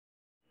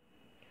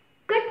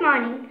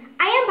morning.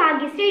 I am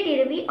Bagyasree T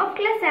Ravi of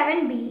class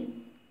 7B.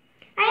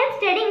 I am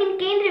studying in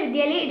Kendriya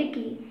Vidyalaya,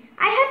 Idukki.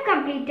 I have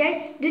completed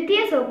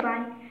Dvitiya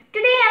Sopan.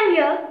 Today I am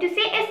here to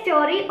say a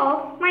story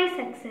of my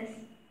success.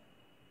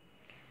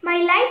 My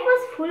life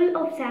was full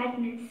of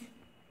sadness.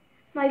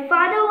 My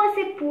father was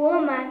a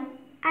poor man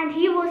and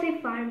he was a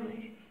farmer.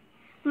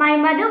 My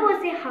mother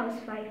was a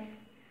housewife.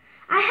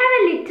 I have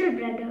a little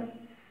brother.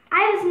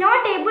 I was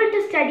not able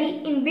to study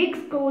in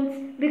big schools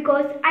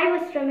because I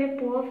was from a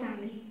poor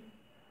family.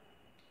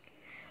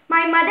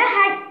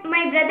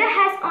 My brother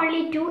has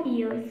only 2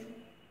 years.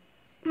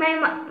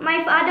 My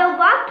father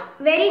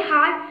worked very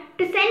hard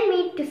to send me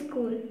to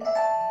school.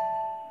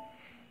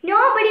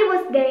 Nobody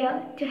was there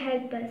to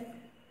help us.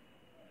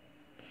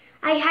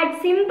 I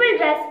had simple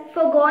dress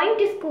for going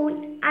to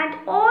school and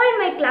all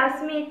my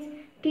classmates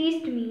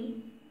teased me.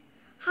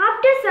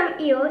 After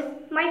some years,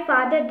 my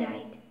father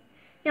died.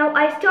 Now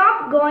I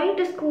stopped going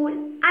to school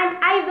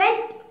and I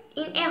went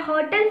in a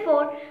hotel for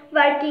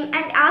working,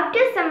 and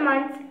after some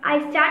months I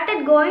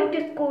started going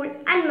to school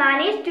and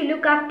managed to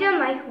look after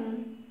my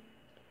home.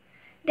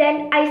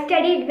 Then I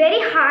studied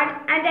very hard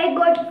and I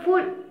got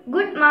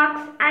good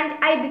marks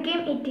and I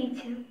became a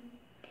teacher.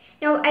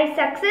 Now I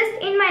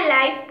succeed in my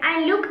life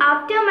and look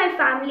after my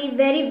family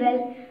very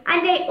well,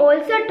 and I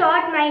also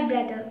taught my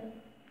brother.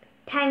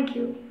 Thank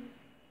you.